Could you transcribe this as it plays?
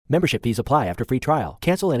Membership fees apply after free trial.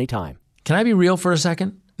 Cancel anytime. Can I be real for a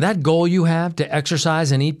second? That goal you have to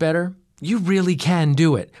exercise and eat better, you really can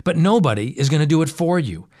do it. But nobody is going to do it for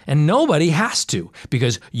you. And nobody has to,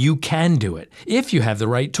 because you can do it if you have the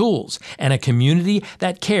right tools and a community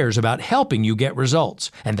that cares about helping you get results.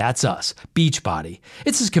 And that's us, Beachbody.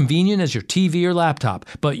 It's as convenient as your TV or laptop,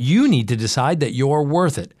 but you need to decide that you're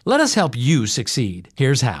worth it. Let us help you succeed.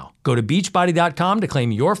 Here's how. Go to beachbody.com to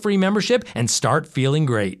claim your free membership and start feeling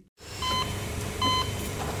great.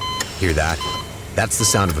 Hear that? That's the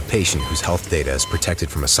sound of a patient whose health data is protected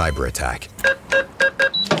from a cyber attack.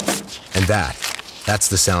 And that's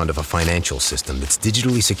the sound of a financial system that's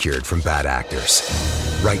digitally secured from bad actors.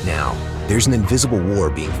 Right now, there's an invisible war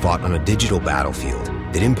being fought on a digital battlefield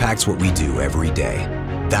that impacts what we do every day.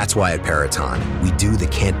 That's why at Peraton, we do the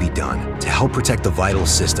can't be done to help protect the vital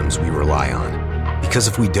systems we rely on. Because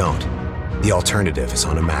if we don't, the alternative is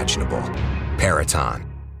unimaginable. Peraton.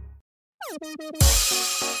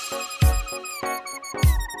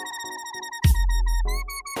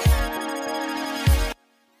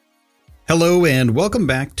 Hello and welcome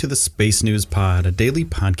back to the Space News Pod, a daily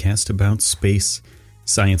podcast about space,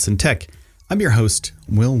 science, and tech. I'm your host,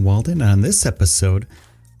 Will Walden, and on this episode,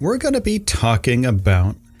 we're going to be talking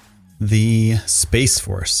about the Space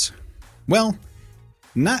Force. Well,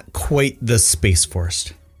 not quite the Space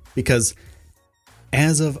Force, because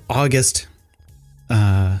as of August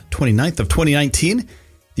 29th of 2019,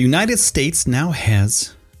 the United States now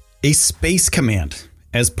has a Space Command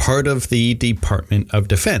as part of the Department of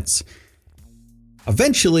Defense.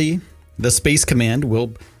 Eventually, the Space Command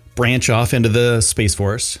will branch off into the Space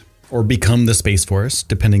Force or become the Space Force,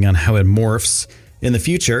 depending on how it morphs in the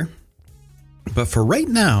future. But for right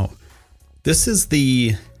now, this is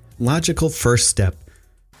the logical first step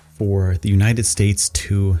for the United States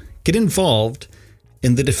to get involved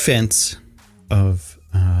in the defense of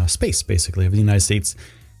space, basically, of the United States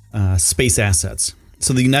space assets.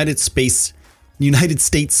 So the United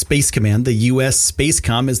States Space Command, the U.S.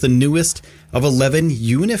 Spacecom, is the newest of 11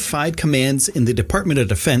 unified commands in the Department of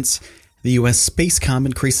Defense. The U.S. Spacecom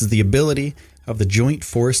increases the ability of the joint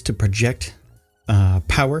force to project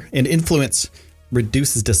power and influence,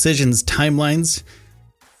 reduces decisions timelines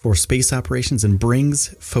for space operations, and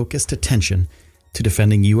brings focused attention to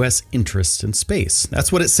defending U.S. interests in space.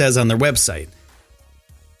 That's what it says on their website.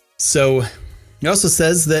 So it also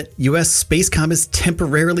says that U.S. Spacecom is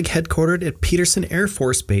temporarily headquartered at Peterson Air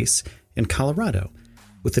Force Base in Colorado,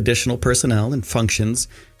 with additional personnel and functions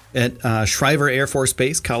at Schriever Air Force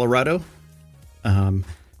Base, Colorado.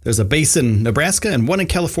 There's a base in Nebraska and one in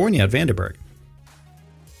California at Vandenberg.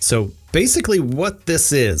 So basically what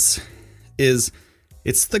this is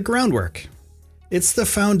it's the groundwork. It's the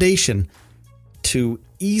foundation to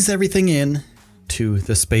ease everything in to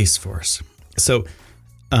the Space Force. So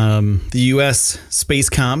the U.S.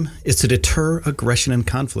 Spacecom is to deter aggression and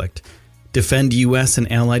conflict, defend U.S. and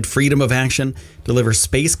allied freedom of action, deliver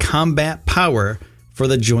space combat power for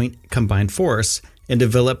the joint combined force, and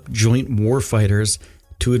develop joint warfighters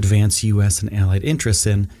to advance U.S. and allied interests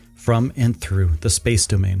in, from, and through the space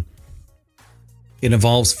domain. It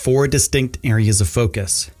involves 4 distinct areas of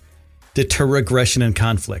focus: deter aggression and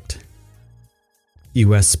conflict.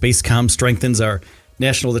 U.S. Spacecom strengthens our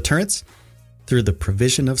national deterrence through the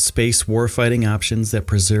provision of space warfighting options that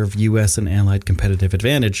preserve U.S. and allied competitive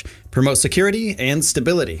advantage, promote security and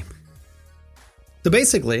stability. So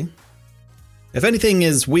basically, if anything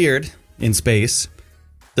is weird in space,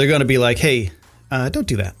 they're going to be like, hey, don't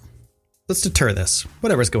do that. Let's deter this.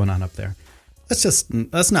 Whatever's going on up there.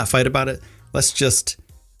 Let's not fight about it. Let's just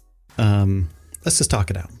talk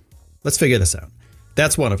it out. Let's figure this out.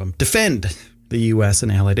 That's one of them. Defend the U.S.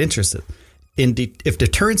 and allied interests. If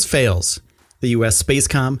deterrence fails, the U.S.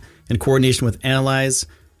 Spacecom, in coordination with allies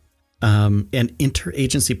and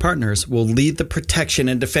interagency partners, will lead the protection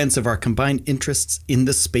and defense of our combined interests in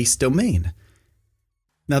the space domain.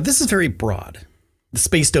 Now, this is very broad. The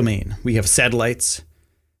space domain. We have satellites.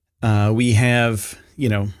 We have,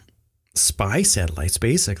 spy satellites,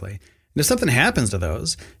 basically. And if something happens to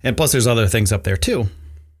those, and plus there's other things up there too,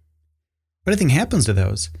 if anything happens to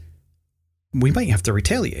those, we might have to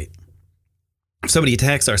retaliate. If somebody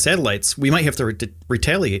attacks our satellites, we might have to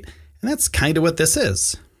retaliate. And that's kind of what this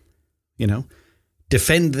is.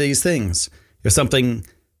 Defend these things. If something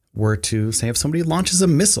were to, say, if somebody launches a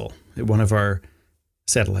missile at one of our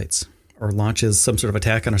satellites or launches some sort of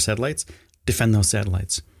attack on our satellites, defend those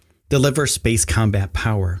satellites. Deliver space combat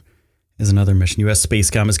power is another mission. U.S.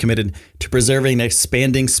 Spacecom is committed to preserving and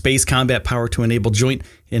expanding space combat power to enable joint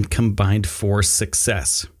and combined force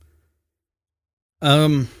success.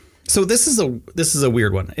 So this is a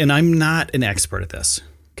weird one, and I'm not an expert at this.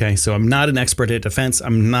 Okay, so I'm not an expert at defense.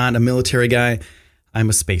 I'm not a military guy. I'm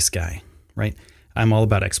a space guy, right? I'm all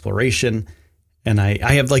about exploration. And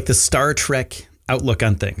I have like the Star Trek outlook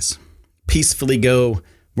on things. Peacefully go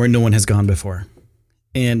where no one has gone before.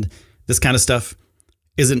 And this kind of stuff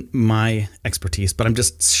isn't my expertise, but I'm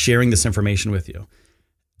just sharing this information with you.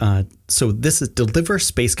 So this is Deliver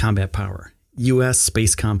Space Combat Power. U.S.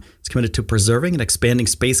 Spacecom is committed to preserving and expanding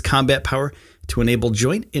space combat power to enable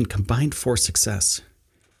joint and combined force success.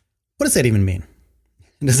 What does that even mean?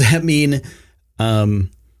 Does that mean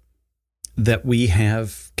that we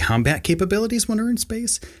have combat capabilities when we're in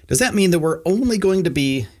space? Does that mean that we're only going to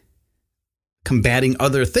be combating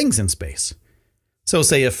other things in space? So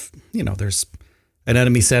say if, there's an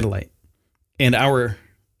enemy satellite and our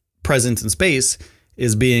presence in space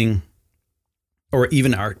is being, or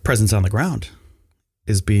even our presence on the ground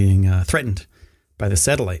is being threatened by the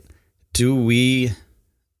satellite, do we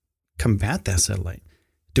combat that satellite?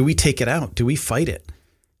 Do we take it out? Do we fight it?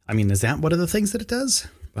 I mean, is that one of the things that it does?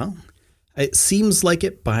 Well, it seems like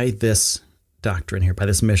it by this doctrine here, by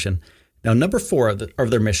this mission. Now, number 4 of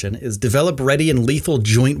their mission is develop ready and lethal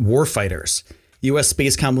joint warfighters. U.S.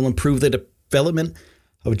 Spacecom will improve the development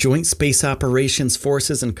of joint space operations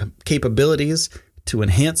forces and capabilities to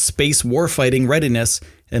enhance space warfighting readiness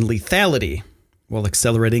and lethality while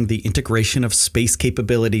accelerating the integration of space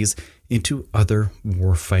capabilities into other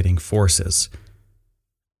warfighting forces.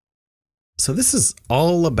 So this is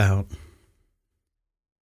all about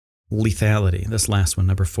lethality. This last one,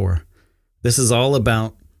 number 4. This is all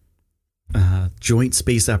about joint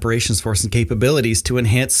space operations force and capabilities to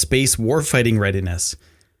enhance space warfighting readiness.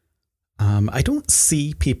 I don't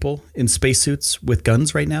see people in spacesuits with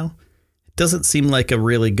guns right now. It doesn't seem like a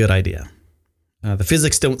really good idea. The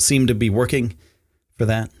physics don't seem to be working for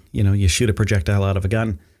that. You shoot a projectile out of a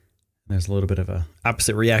gun. There's a little bit of a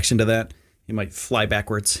opposite reaction to that. You might fly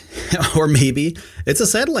backwards. Or maybe it's a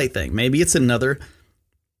satellite thing. Maybe it's another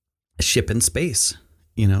ship in space.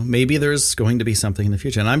 Maybe there's going to be something in the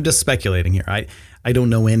future. And I'm just speculating here. I don't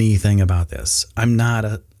know anything about this. I'm not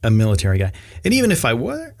a military guy. And even if I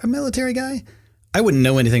were a military guy, I wouldn't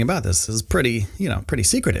know anything about this. This is pretty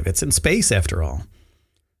secretive. It's in space after all.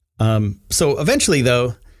 So eventually,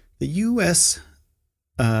 though, the U.S.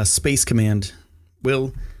 Space Command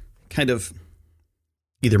will kind of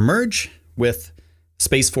either merge with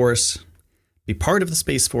Space Force, be part of the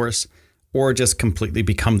Space Force, or just completely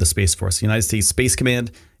become the Space Force. The United States Space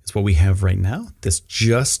Command is what we have right now. This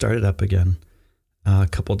just started up again a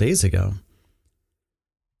couple days ago.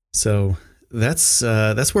 So that's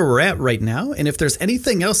where we're at right now. And if there's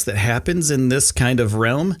anything else that happens in this kind of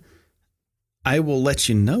realm, I will let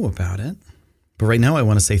you know about it. But right now I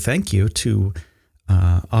want to say thank you to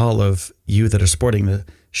all of you that are supporting the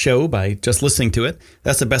show by just listening to it.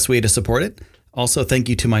 That's the best way to support it. Also, thank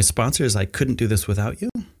you to my sponsors. I couldn't do this without you.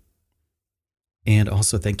 And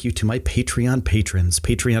also thank you to my Patreon patrons,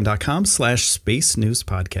 patreon.com/Space News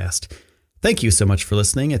Podcast. Thank you so much for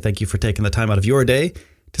listening, and thank you for taking the time out of your day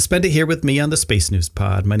to spend it here with me on the Space News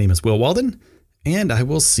Pod. My name is Will Walden, and I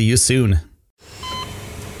will see you soon.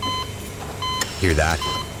 Hear that?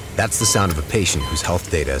 That's the sound of a patient whose health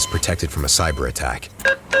data is protected from a cyber attack.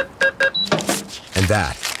 And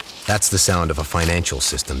that's the sound of a financial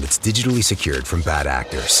system that's digitally secured from bad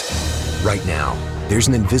actors. Right now, there's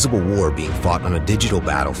an invisible war being fought on a digital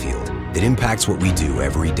battlefield that impacts what we do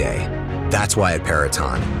every day. That's why at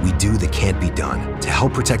Peraton, we do the can't be done to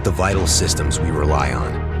help protect the vital systems we rely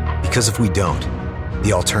on. Because if we don't,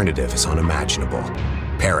 the alternative is unimaginable.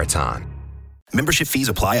 Peraton. Membership fees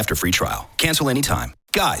apply after free trial. Cancel anytime.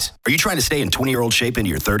 Guys, are you trying to stay in 20-year-old shape into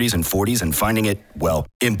your 30s and 40s and finding it, well,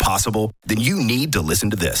 impossible? Then you need to listen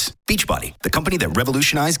to this. Beachbody, the company that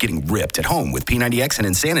revolutionized getting ripped at home with P90X and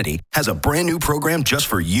Insanity, has a brand new program just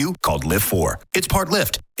for you called Lift 4. It's part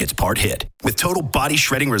lift, it's part hit. With total body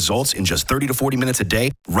shredding results in just 30 to 40 minutes a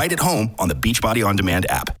day, right at home on the Beachbody On Demand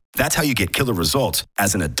app. That's how you get killer results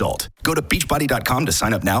as an adult. Go to beachbody.com to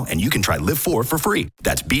sign up now and you can try Lift 4 for free.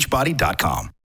 That's beachbody.com.